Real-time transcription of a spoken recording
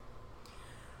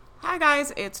Hi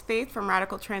guys, it's Faith from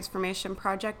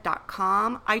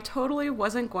RadicalTransformationProject.com. I totally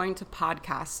wasn't going to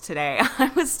podcast today.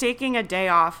 I was taking a day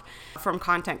off from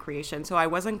content creation, so I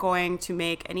wasn't going to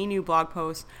make any new blog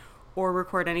posts or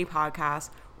record any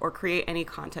podcasts or create any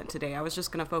content today. I was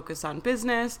just going to focus on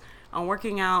business, on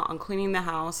working out, on cleaning the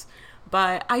house.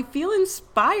 But I feel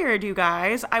inspired, you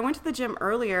guys. I went to the gym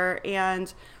earlier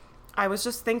and I was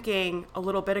just thinking a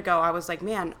little bit ago, I was like,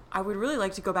 man, I would really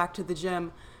like to go back to the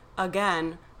gym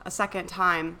again a second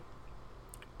time.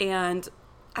 And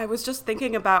I was just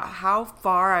thinking about how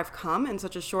far I've come in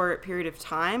such a short period of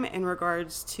time in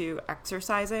regards to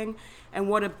exercising and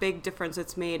what a big difference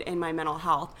it's made in my mental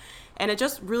health. And it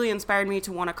just really inspired me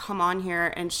to want to come on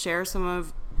here and share some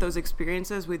of those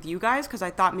experiences with you guys, because I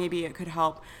thought maybe it could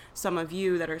help some of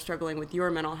you that are struggling with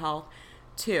your mental health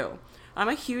too. I'm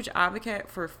a huge advocate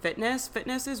for fitness.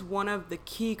 Fitness is one of the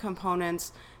key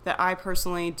components that I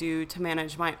personally do to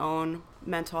manage my own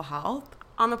mental health.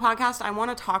 On the podcast, I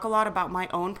want to talk a lot about my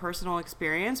own personal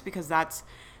experience because that's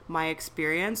my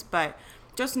experience, but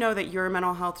just know that your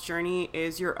mental health journey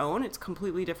is your own. It's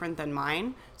completely different than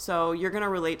mine. So you're going to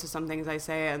relate to some things I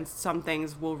say, and some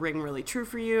things will ring really true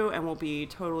for you and will be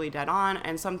totally dead on,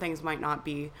 and some things might not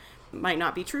be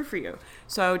true for you.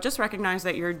 So just recognize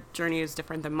that your journey is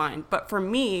different than mine. But for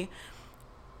me,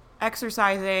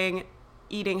 exercising,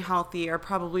 eating healthy are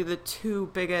probably the two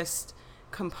biggest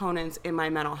components in my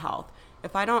mental health.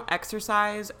 If I don't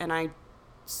exercise and I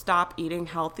stop eating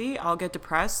healthy, I'll get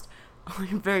depressed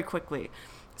very quickly.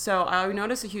 So I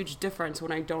notice a huge difference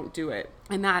when I don't do it.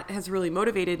 And that has really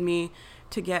motivated me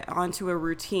to get onto a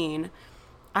routine.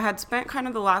 I had spent kind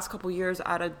of the last couple years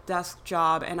at a desk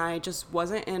job and I just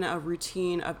wasn't in a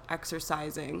routine of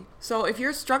exercising. So if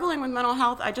you're struggling with mental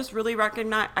health, I really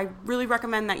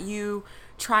recommend that you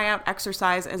try out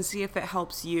exercise and see if it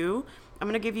helps you. I'm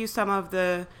going to give you some of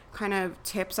the kind of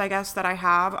tips, I guess, that I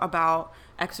have about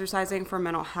exercising for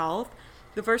mental health.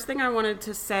 The first thing I wanted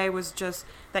to say was just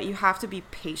that you have to be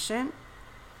patient.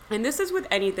 And this is with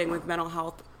anything with mental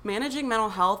health. Managing mental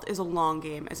health is a long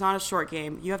game. It's not a short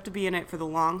game. You have to be in it for the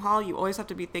long haul. You always have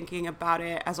to be thinking about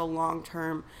it as a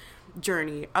long-term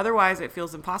journey. Otherwise, it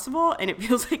feels impossible and it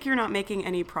feels like you're not making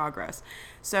any progress.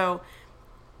 So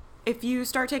if you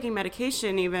start taking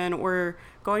medication even, or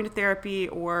going to therapy,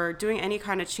 or doing any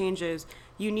kind of changes,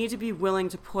 you need to be willing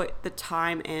to put the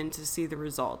time in to see the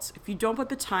results. If you don't put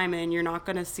the time in, you're not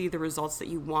going to see the results that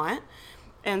you want.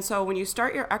 And so when you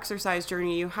start your exercise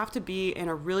journey, you have to be in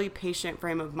a really patient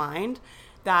frame of mind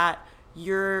that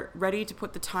you're ready to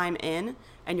put the time in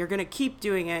and you're going to keep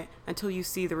doing it until you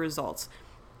see the results.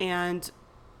 And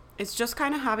it's just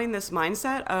kind of having this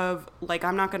mindset of like,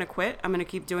 I'm not going to quit. I'm going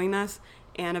to keep doing this.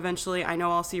 And eventually I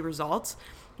know I'll see results.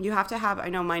 You have to have, I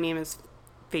know my name is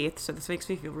Faith, so this makes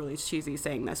me feel really cheesy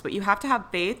saying this, but you have to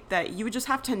have faith that you just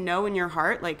have to know in your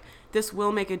heart, like, this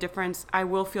will make a difference. I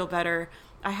will feel better.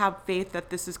 I have faith that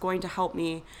this is going to help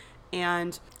me.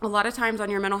 And a lot of times on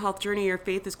your mental health journey, your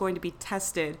faith is going to be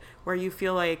tested where you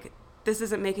feel like this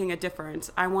isn't making a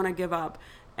difference. I want to give up.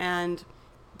 And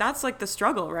that's like the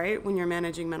struggle, right? When you're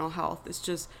managing mental health, it's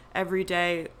just every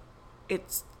day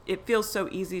it feels so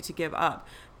easy to give up,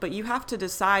 but you have to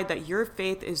decide that your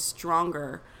faith is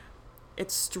stronger.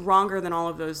 It's stronger than all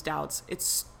of those doubts. It's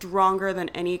stronger than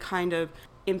any kind of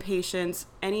impatience,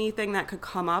 anything that could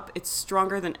come up. It's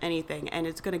stronger than anything, and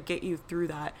it's going to get you through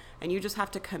that. And you just have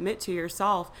to commit to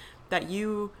yourself that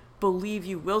you believe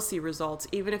you will see results,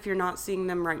 even if you're not seeing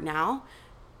them right now.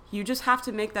 You just have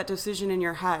to make that decision in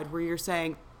your head where you're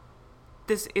saying,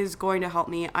 this is going to help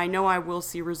me. I know I will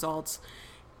see results,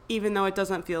 even though it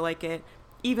doesn't feel like it.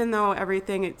 Even though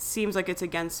everything, it seems like it's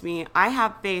against me, I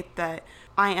have faith that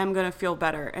I am going to feel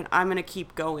better and I'm going to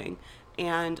keep going.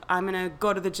 And I'm going to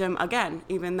go to the gym again,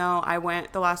 even though I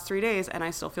went the last 3 days and I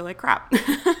still feel like crap.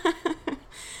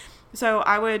 So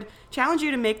I would challenge you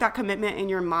to make that commitment in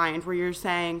your mind where you're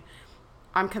saying,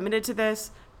 I'm committed to this.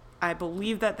 I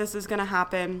believe that this is going to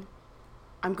happen.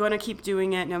 I'm going to keep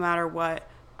doing it no matter what.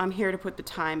 I'm here to put the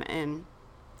time in.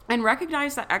 And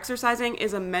recognize that exercising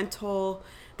is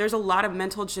there's a lot of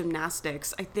mental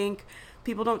gymnastics. I think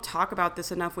people don't talk about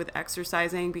this enough with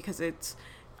exercising because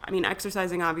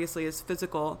exercising obviously is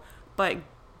physical, but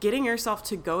getting yourself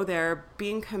to go there,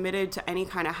 being committed to any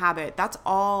kind of habit, that's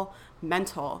all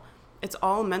mental. It's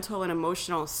all mental and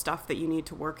emotional stuff that you need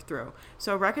to work through.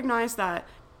 So recognize that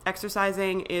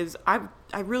exercising is, I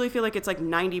really feel like it's like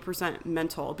 90%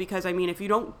 mental, because if you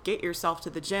don't get yourself to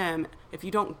the gym, if you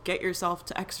don't get yourself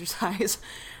to exercise,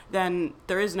 then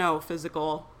there is no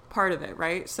physical part of it,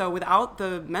 right? So without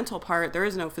the mental part, there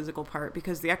is no physical part,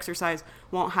 because the exercise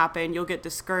won't happen. You'll get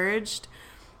discouraged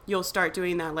you'll start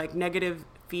doing that like negative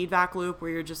feedback loop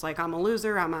where you're just like, I'm a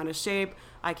loser, I'm out of shape,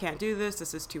 I can't do this,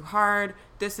 this is too hard,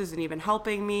 this isn't even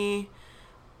helping me,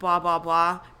 blah, blah,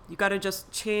 blah. You got to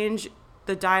just change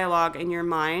the dialogue in your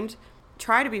mind.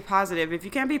 Try to be positive. If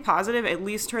you can't be positive, at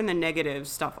least turn the negative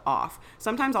stuff off.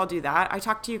 Sometimes I'll do that. I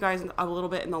talked to you guys a little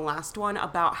bit in the last one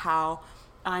about how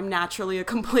I'm naturally a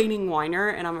complaining whiner,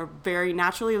 and I'm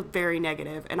naturally very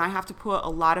negative, and I have to put a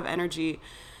lot of energy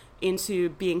into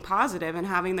being positive and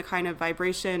having the kind of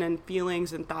vibration and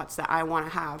feelings and thoughts that I want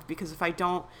to have, because if I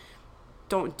don't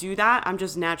do that, I'm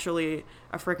just naturally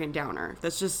a freaking downer.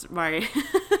 That's just my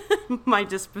my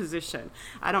disposition.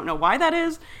 I don't know why that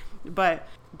is, but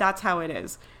that's how it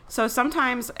is. So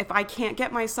sometimes if I can't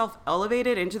get myself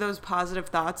elevated into those positive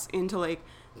thoughts, into like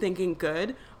thinking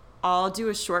good, I'll do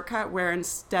a shortcut where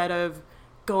instead of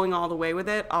going all the way with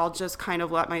it, I'll just kind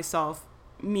of let myself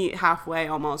meet halfway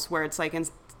almost, where it's like,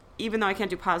 even though I can't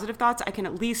do positive thoughts, I can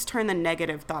at least turn the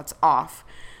negative thoughts off.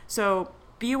 So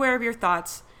be aware of your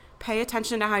thoughts. Pay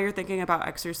attention to how you're thinking about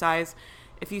exercise.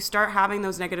 If you start having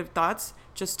those negative thoughts,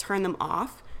 just turn them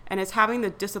off. And it's having the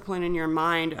discipline in your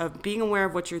mind of being aware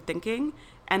of what you're thinking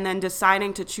and then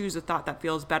deciding to choose a thought that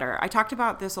feels better. I talked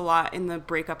about this a lot in the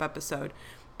breakup episode,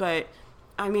 but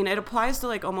I mean, it applies to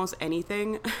like almost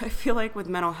anything, I feel like, with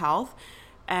mental health.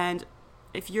 And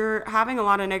if you're having a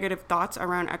lot of negative thoughts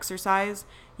around exercise,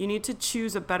 you need to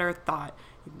choose a better thought.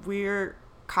 We're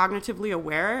cognitively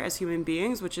aware as human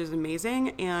beings, which is amazing.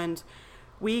 And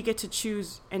we get to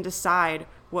choose and decide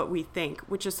what we think,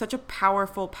 which is such a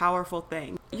powerful, powerful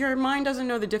thing. Your mind doesn't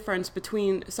know the difference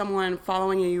between someone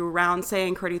following you around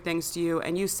saying cruddy things to you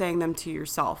and you saying them to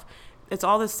yourself. It's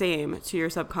all the same to your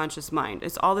subconscious mind.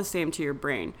 It's all the same to your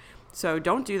brain. So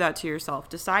don't do that to yourself.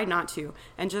 Decide not to.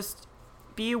 And just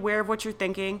be aware of what you're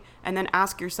thinking, and then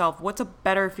ask yourself, what's a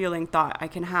better feeling thought I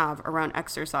can have around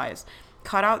exercise?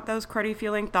 Cut out those cruddy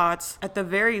feeling thoughts. At the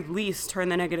very least, turn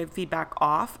the negative feedback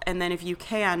off. And then if you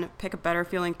can, pick a better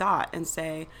feeling thought and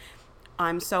say,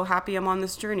 I'm so happy I'm on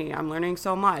this journey. I'm learning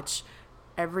so much.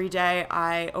 Every day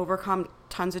I overcome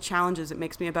tons of challenges. It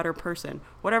makes me a better person.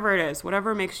 Whatever it is,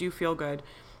 whatever makes you feel good.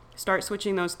 Start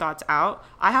switching those thoughts out.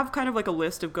 I have kind of like a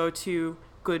list of go-to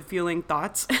good feeling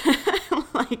thoughts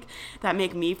like that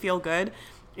make me feel good.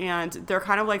 And they're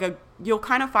kind of like you'll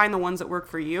kind of find the ones that work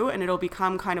for you, and it'll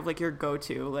become kind of like your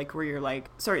go-to, like where you're like,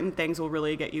 certain things will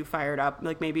really get you fired up.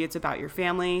 Like maybe it's about your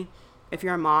family. If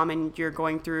you're a mom and you're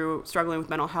struggling with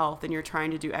mental health and you're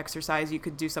trying to do exercise, you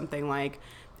could do something like,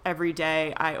 every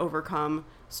day I overcome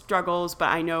struggles, but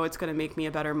I know it's going to make me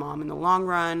a better mom in the long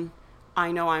run.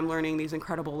 I know I'm learning these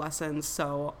incredible lessons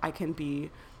so I can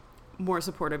be more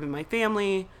supportive in my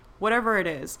family. Whatever it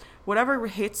is, whatever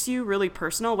hits you really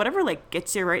personal, whatever like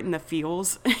gets you right in the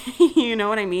feels, you know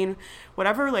what I mean?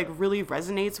 Whatever like really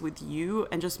resonates with you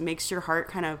and just makes your heart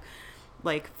kind of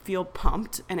like feel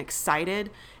pumped and excited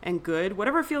and good,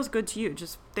 whatever feels good to you,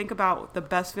 just think about the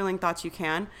best feeling thoughts you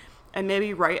can and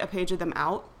maybe write a page of them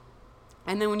out.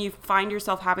 And then when you find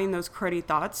yourself having those cruddy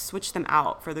thoughts, switch them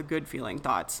out for the good feeling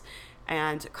thoughts.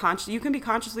 And you can be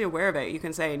consciously aware of it. You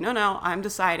can say, no, I'm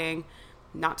deciding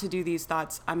not to do these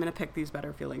thoughts. I'm going to pick these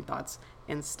better feeling thoughts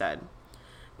instead.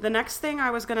 The next thing I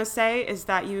was going to say is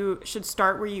that you should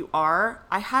start where you are.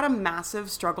 I had a massive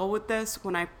struggle with this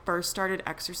when I first started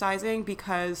exercising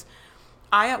because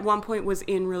I at one point was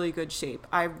in really good shape.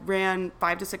 I ran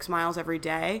 5 to 6 miles every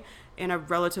day in a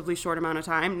relatively short amount of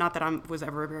time. Not that I was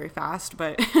ever very fast,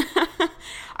 but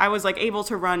I was like able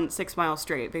to run 6 miles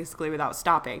straight basically without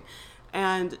stopping.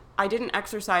 And I didn't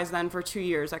exercise then for 2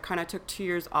 years. I kind of took 2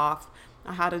 years off.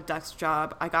 I had a desk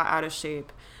job. I got out of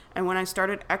shape. And when I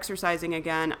started exercising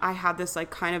again, I had this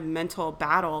like kind of mental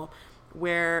battle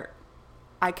where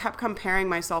I kept comparing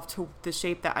myself to the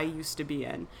shape that I used to be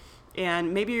in.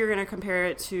 And maybe you're going to compare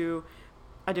it to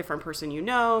a different person you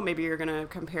know. Maybe you're going to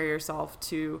compare yourself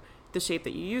to the shape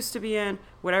that you used to be in.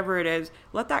 Whatever it is,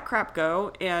 let that crap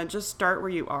go and just start where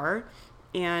you are.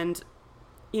 And,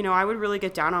 you know, I would really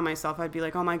get down on myself. I'd be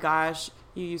like, oh my gosh,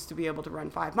 you used to be able to run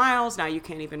 5 miles. Now you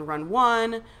can't even run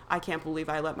 1. I can't believe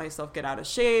I let myself get out of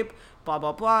shape, blah,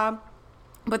 blah, blah.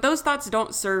 But those thoughts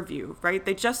don't serve you, right?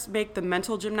 They just make the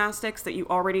mental gymnastics that you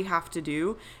already have to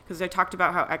do. Because I talked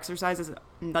about how exercise is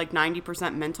like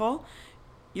 90% mental.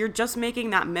 You're just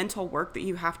making that mental work that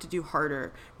you have to do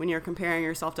harder when you're comparing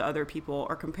yourself to other people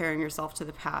or comparing yourself to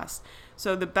the past.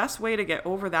 So the best way to get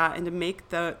over that and to make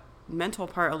the mental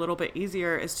part a little bit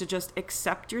easier is to just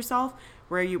accept yourself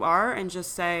where you are and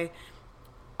just say,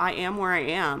 I am where I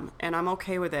am and I'm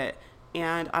okay with it.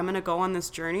 And I'm going to go on this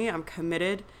journey. I'm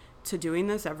committed to doing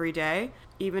this every day.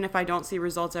 Even if I don't see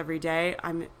results every day,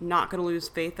 I'm not going to lose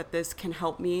faith that this can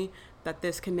help me, that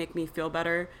this can make me feel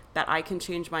better, that I can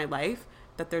change my life,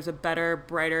 that there's a better,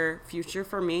 brighter future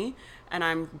for me, and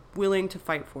I'm willing to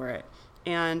fight for it.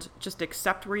 And just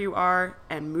accept where you are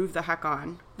and move the heck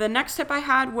on. The next tip I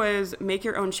had was make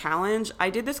your own challenge. I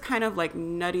did this kind of like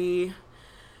nutty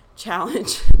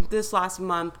challenge this last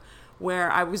month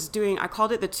where I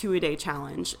called it the 2-a-day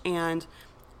challenge. And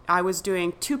I was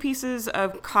doing 2 pieces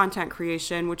of content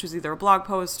creation, which was either a blog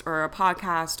post or a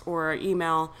podcast or an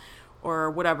email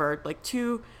or whatever, like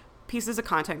 2 pieces of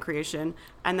content creation,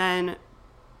 and then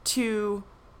 2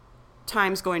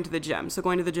 times going to the gym. So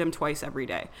going to the gym twice every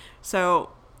day. So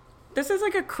this is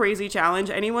like a crazy challenge.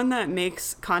 Anyone that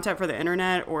makes content for the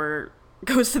internet or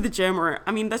goes to the gym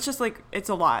that's just like, it's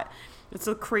a lot. It's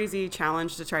a crazy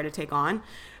challenge to try to take on.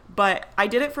 But I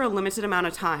did it for a limited amount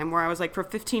of time where I was like, for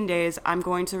 15 days, I'm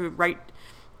going to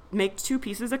make 2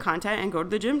 pieces of content and go to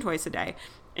the gym twice a day.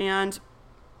 And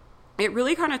it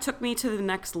really kind of took me to the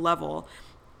next level.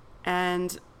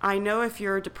 And I know if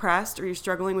you're depressed or you're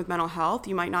struggling with mental health,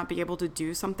 you might not be able to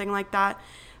do something like that.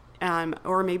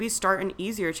 Or maybe start an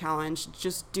easier challenge.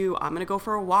 I'm going to go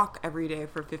for a walk every day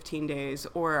for 15 days,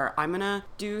 or I'm going to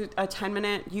do a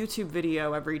 10-minute YouTube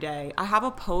video every day. I have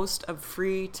a post of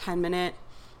free 10-minute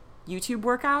YouTube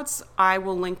workouts. I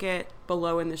will link it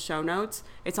below in the show notes.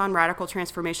 It's on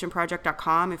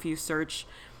radicaltransformationproject.com. If you search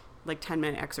like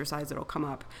 10-minute exercise, it'll come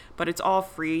up, but it's all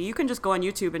free. You can just go on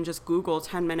YouTube and just Google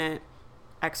 10-minute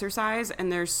exercise,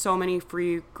 and there's so many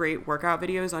free great workout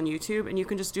videos on YouTube, and you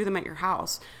can just do them at your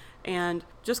house and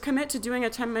just commit to doing a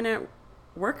 10-minute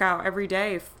workout every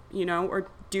day, or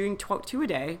doing 2 a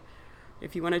day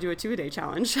if you want to do a 2-a-day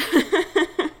challenge.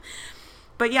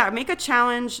 But yeah, make a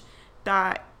challenge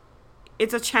that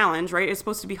it's a challenge, right? It's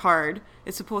supposed to be hard.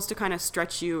 It's supposed to kind of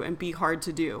stretch you and be hard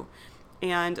to do.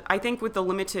 And I think with the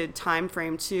limited time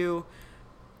frame too,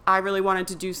 I really wanted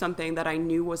to do something that I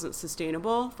knew wasn't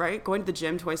sustainable, right? Going to the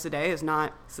gym twice a day is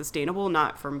not sustainable,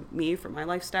 not for me, for my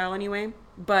lifestyle anyway.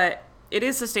 But it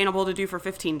is sustainable to do for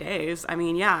 15 days. I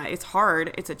mean, yeah, it's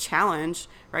hard. It's a challenge,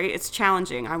 right? It's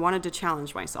challenging. I wanted to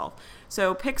challenge myself.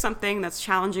 So pick something that's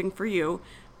challenging for you.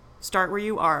 Start where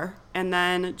you are, and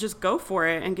then just go for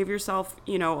it and give yourself,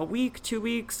 a week, 2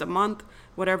 weeks, a month,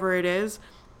 whatever it is.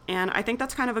 And I think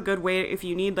that's kind of a good way if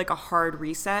you need like a hard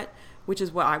reset, which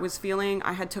is what I was feeling.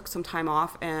 I had took some time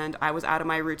off and I was out of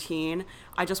my routine.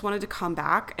 I just wanted to come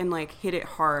back and like hit it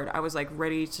hard. I was like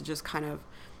ready to just kind of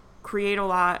create a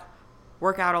lot,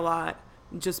 work out a lot,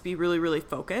 just be really, really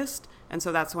focused. And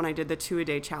so that's when I did the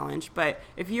 2-a-day challenge. But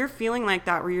if you're feeling like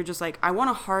that, where you're just like, I want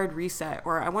a hard reset,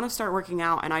 or I want to start working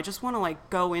out and I just want to like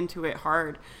go into it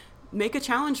hard, make a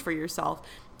challenge for yourself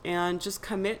and just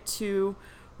commit to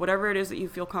whatever it is that you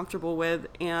feel comfortable with,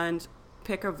 and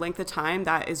pick a length of time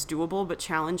that is doable but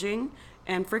challenging,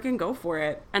 and freaking go for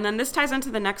it. And then this ties into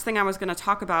the next thing I was going to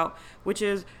talk about, which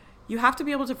is you have to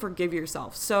be able to forgive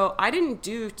yourself. So I didn't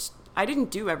do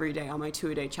every day on my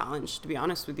 2-a-day challenge, to be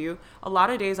honest with you. A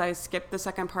lot of days I skipped the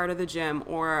second part of the gym,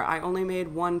 or I only made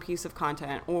 1 piece of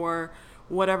content, or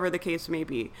whatever the case may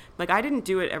be. Like, I didn't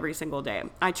do it every single day.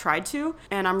 I tried to,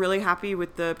 and I'm really happy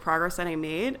with the progress that I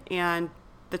made. And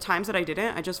the times that I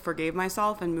didn't, I just forgave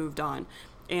myself and moved on.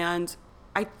 And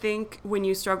I think when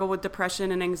you struggle with depression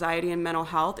and anxiety and mental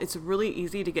health, it's really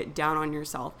easy to get down on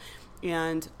yourself.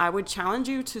 And I would challenge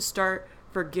you to start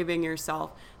forgiving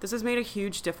yourself. This has made a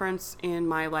huge difference in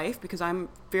my life because I'm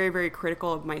very, very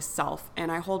critical of myself, and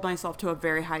I hold myself to a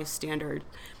very high standard.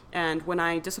 And when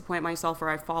I disappoint myself or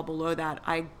I fall below that,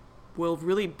 I will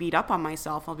really beat up on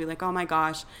myself. I'll be like, oh my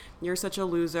gosh, you're such a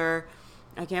loser.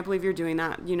 I can't believe you're doing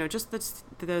that. Just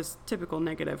this typical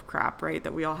negative crap, right,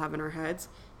 that we all have in our heads.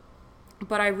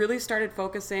 But I really started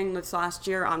focusing this last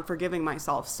year on forgiving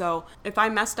myself. So if I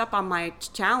messed up on my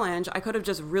challenge, I could have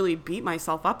just really beat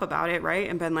myself up about it, right?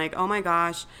 And been like, oh my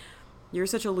gosh, you're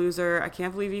such a loser. I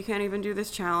can't believe you can't even do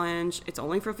this challenge. It's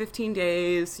only for 15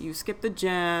 days. You skipped the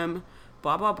gym,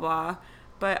 blah, blah, blah.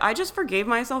 But I just forgave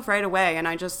myself right away. And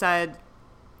I just said,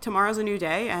 tomorrow's a new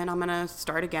day and I'm going to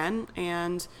start again.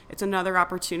 And it's another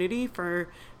opportunity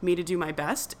for me to do my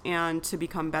best and to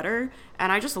become better.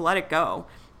 And I just let it go.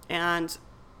 And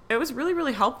it was really,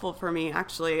 really helpful for me,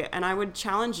 actually. And I would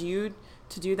challenge you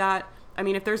to do that. I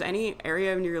mean, if there's any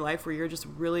area in your life where you're just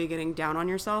really getting down on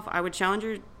yourself, I would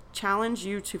challenge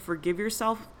you to forgive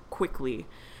yourself quickly.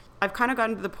 I've kind of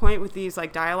gotten to the point with these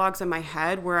like dialogues in my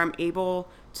head where I'm able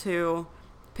to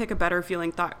pick a better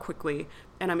feeling thought quickly,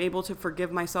 and I'm able to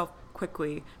forgive myself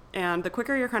quickly. And the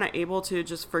quicker you're kind of able to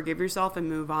just forgive yourself and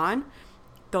move on,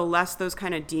 the less those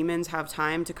kind of demons have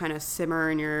time to kind of simmer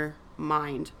in your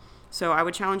mind. So I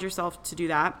would challenge yourself to do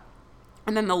that.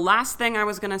 And then the last thing I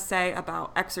was going to say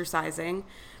about exercising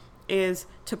is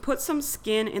to put some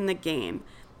skin in the game.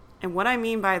 And what I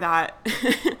mean by that,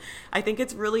 I think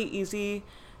it's really easy.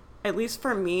 At least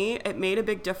for me, it made a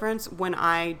big difference when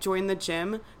I joined the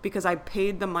gym because I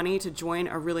paid the money to join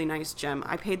a really nice gym.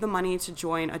 I paid the money to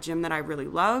join a gym that I really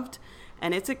loved.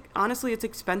 And honestly, it's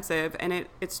expensive and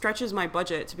it stretches my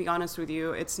budget, to be honest with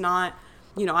you. It's not,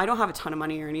 I don't have a ton of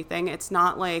money or anything. It's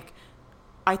not like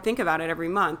I think about it every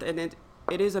month, and it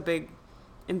is a big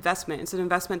investment. It's an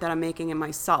investment that I'm making in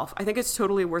myself. I think it's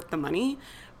totally worth the money,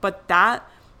 but that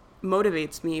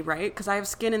motivates me, right? Because I have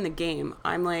skin in the game.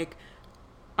 I'm like,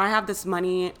 I have this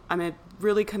money. I'm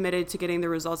really committed to getting the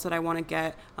results that I want to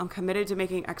get. I'm committed to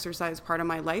making exercise part of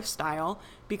my lifestyle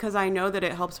because I know that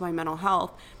it helps my mental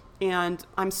health. And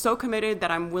I'm so committed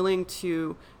that I'm willing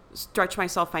to stretch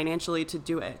myself financially to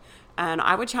do it. And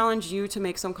I would challenge you to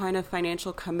make some kind of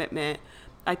financial commitment.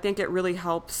 I think it really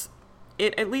helps.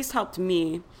 It at least helped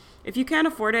me. If you can't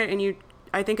afford it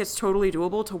I think it's totally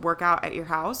doable to work out at your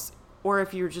house. Or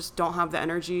if you just don't have the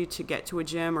energy to get to a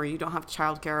gym or you don't have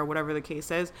childcare or whatever the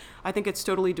case is, I think it's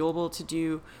totally doable to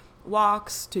do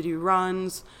walks, to do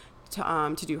runs,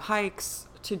 to do hikes,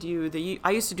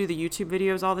 I used to do the YouTube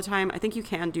videos all the time. I think you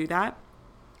can do that.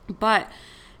 But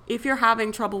if you're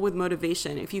having trouble with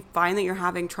motivation, if you find that you're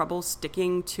having trouble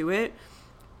sticking to it,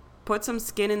 put some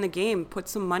skin in the game, put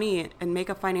some money and make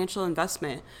a financial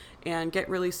investment and get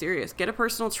really serious. Get a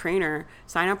personal trainer,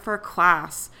 sign up for a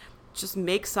class, just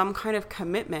make some kind of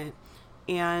commitment.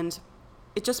 And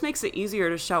it just makes it easier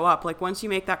to show up. Like once you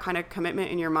make that kind of commitment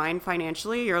in your mind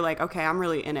financially, you're like, okay, I'm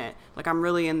really in it. Like I'm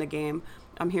really in the game.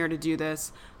 I'm here to do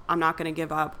this. I'm not going to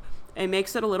give up. It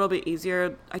makes it a little bit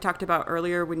easier. I talked about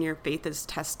earlier when your faith is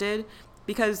tested,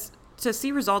 because to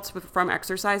see results from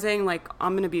exercising, like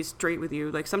I'm going to be straight with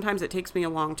you. Like sometimes it takes me a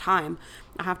long time.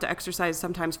 I have to exercise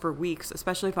sometimes for weeks,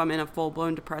 especially if I'm in a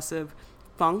full-blown depressive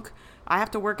funk. I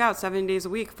have to work out 7 days a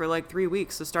week for like 3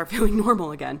 weeks to start feeling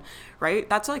normal again, right?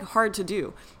 That's like hard to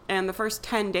do. And the first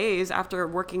 10 days after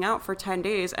working out for 10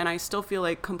 days and I still feel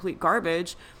like complete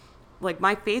garbage, like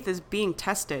my faith is being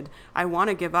tested. I want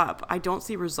to give up. I don't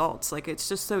see results. Like it's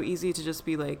just so easy to just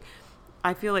be like,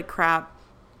 I feel like crap.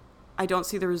 I don't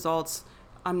see the results.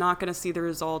 I'm not going to see the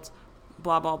results,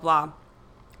 blah, blah, blah.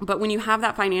 But when you have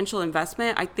that financial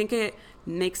investment, I think it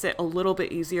makes it a little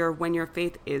bit easier when your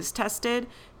faith is tested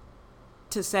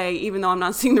to say, even though I'm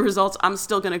not seeing the results, I'm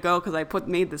still going to go because I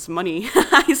made this money.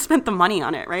 I spent the money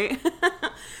on it, right?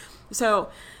 So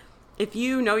if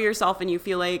you know yourself and you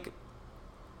feel like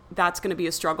that's going to be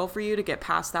a struggle for you to get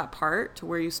past that part to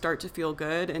where you start to feel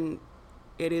good and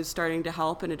it is starting to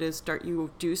help and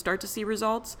you do start to see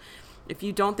results. If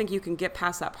you don't think you can get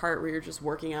past that part where you're just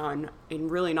working out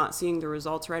and really not seeing the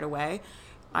results right away,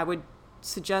 I would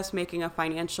suggest making a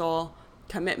financial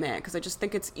commitment, because I just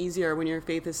think it's easier when your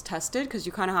faith is tested because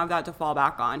you kind of have that to fall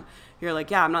back on. You're like,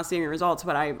 yeah, I'm not seeing results,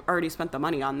 but I already spent the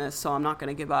money on this, so I'm not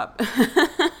going to give up.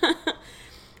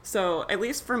 So at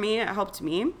least for me, it helped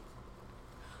me.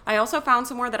 I also found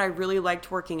somewhere that I really liked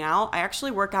working out. I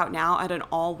actually work out now at an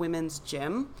all-women's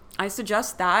gym. I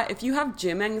suggest that if you have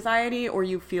gym anxiety or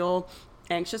you feel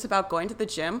anxious about going to the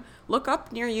gym, look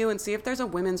up near you and see if there's a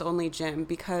women's only gym,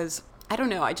 because I don't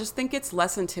know, I just think it's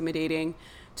less intimidating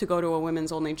to go to a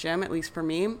women's only gym, at least for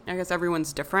me. I guess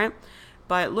everyone's different.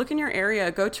 But look in your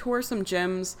area, go tour some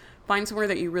gyms, find somewhere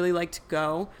that you really like to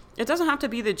go. It doesn't have to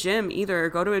be the gym either.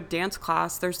 Go to a dance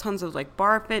class. There's tons of like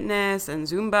bar fitness and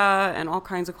Zumba and all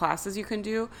kinds of classes you can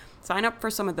do. Sign up for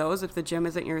some of those if the gym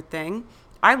isn't your thing.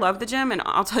 I love the gym, and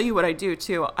I'll tell you what I do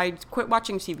too. I quit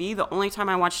watching TV. The only time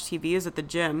I watch TV is at the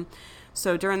gym.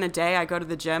 So during the day, I go to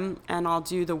the gym and I'll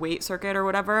do the weight circuit or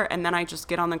whatever, and then I just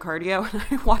get on the cardio and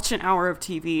I watch an hour of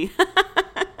TV.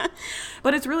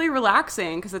 But it's really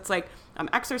relaxing because it's like I'm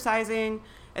exercising.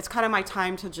 It's kind of my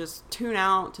time to just tune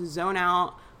out, to zone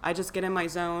out. I just get in my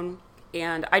zone.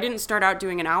 And I didn't start out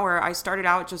doing an hour. I started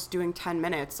out just doing 10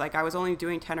 minutes. Like I was only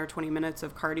doing 10 or 20 minutes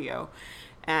of cardio.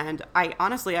 And I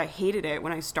hated it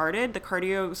when I started. The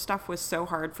cardio stuff was so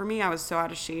hard for me. I was so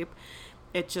out of shape.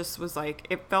 It just was like,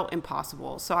 it felt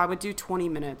impossible. So I would do 20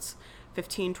 minutes,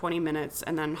 15, 20 minutes,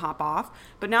 and then hop off.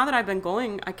 But now that I've been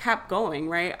going, I kept going,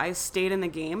 right? I stayed in the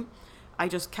game. I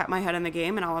just kept my head in the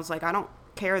game, and I was like, I don't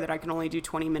care that I can only do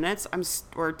 20 minutes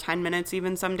or 10 minutes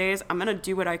even some days. I'm going to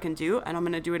do what I can do, and I'm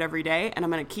going to do it every day, and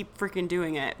I'm going to keep freaking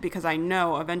doing it because I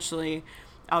know eventually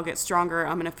I'll get stronger.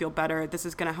 I'm going to feel better. This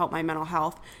is going to help my mental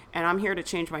health, and I'm here to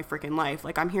change my freaking life.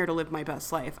 Like, I'm here to live my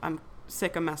best life. I'm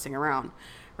sick of messing around,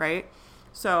 right?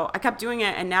 So I kept doing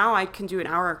it, and now I can do an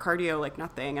hour of cardio like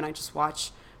nothing, and I just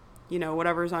watch,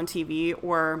 whatever's on TV,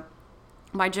 or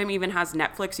My gym even has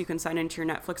Netflix. You can sign into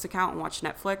your Netflix account and watch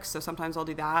Netflix. So sometimes I'll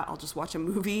do that. I'll just watch a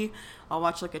movie. I'll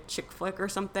watch like a chick flick or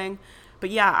something. But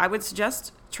yeah, I would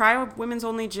suggest try a women's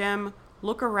only gym,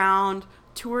 look around,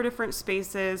 tour different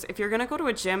spaces. If you're going to go to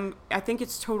a gym, I think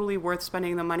it's totally worth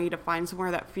spending the money to find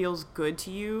somewhere that feels good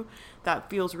to you, that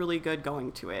feels really good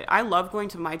going to it. I love going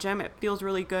to my gym. It feels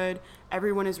really good.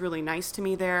 Everyone is really nice to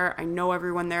me there. I know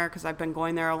everyone there because I've been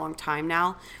going there a long time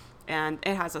now. And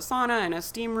it has a sauna and a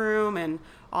steam room and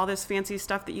all this fancy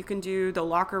stuff that you can do. The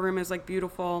locker room is like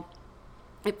beautiful.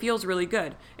 It feels really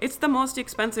good. It's the most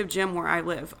expensive gym where I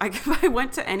live. If I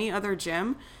went to any other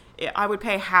gym, I would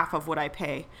pay half of what I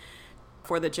pay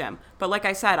for the gym. But like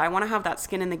I said, I want to have that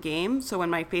skin in the game. So when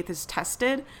my faith is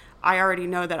tested, I already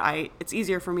know that it's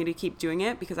easier for me to keep doing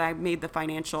it because I made the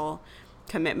financial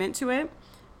commitment to it.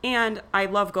 And I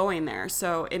love going there.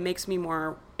 So it makes me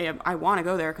I want to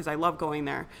go there because I love going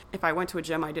there. If I went to a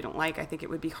gym I didn't like, I think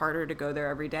it would be harder to go there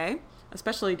every day,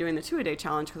 especially doing the 2-a-day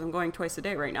challenge because I'm going twice a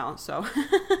day right now. So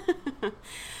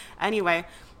anyway,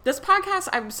 this podcast,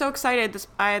 I'm so excited. This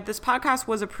podcast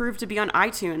was approved to be on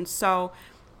iTunes. So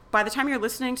by the time you're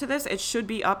listening to this, it should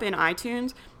be up in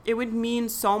iTunes. It would mean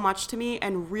so much to me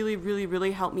and really, really,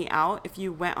 really help me out if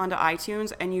you went onto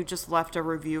iTunes and you just left a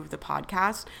review of the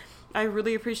podcast. I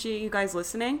really appreciate you guys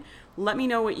listening. Let me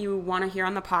know what you want to hear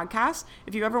on the podcast.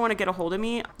 If you ever want to get a hold of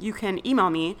me, you can email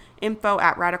me,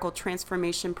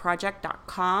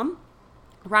 info@radicaltransformationproject.com.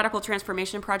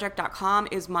 Radicaltransformationproject.com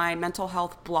is my mental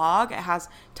health blog. It has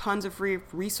tons of free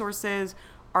resources,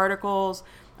 articles.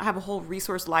 I have a whole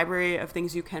resource library of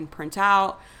things you can print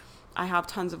out. I have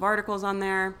tons of articles on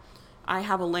there. I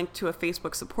have a link to a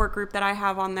Facebook support group that I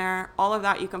have on there. All of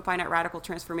that you can find at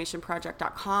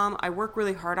radicaltransformationproject.com. I work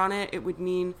really hard on it. It would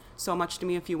mean so much to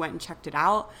me if you went and checked it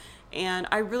out. And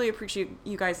I really appreciate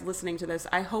you guys listening to this.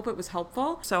 I hope it was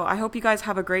helpful. So I hope you guys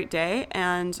have a great day,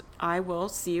 and I will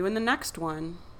see you in the next one.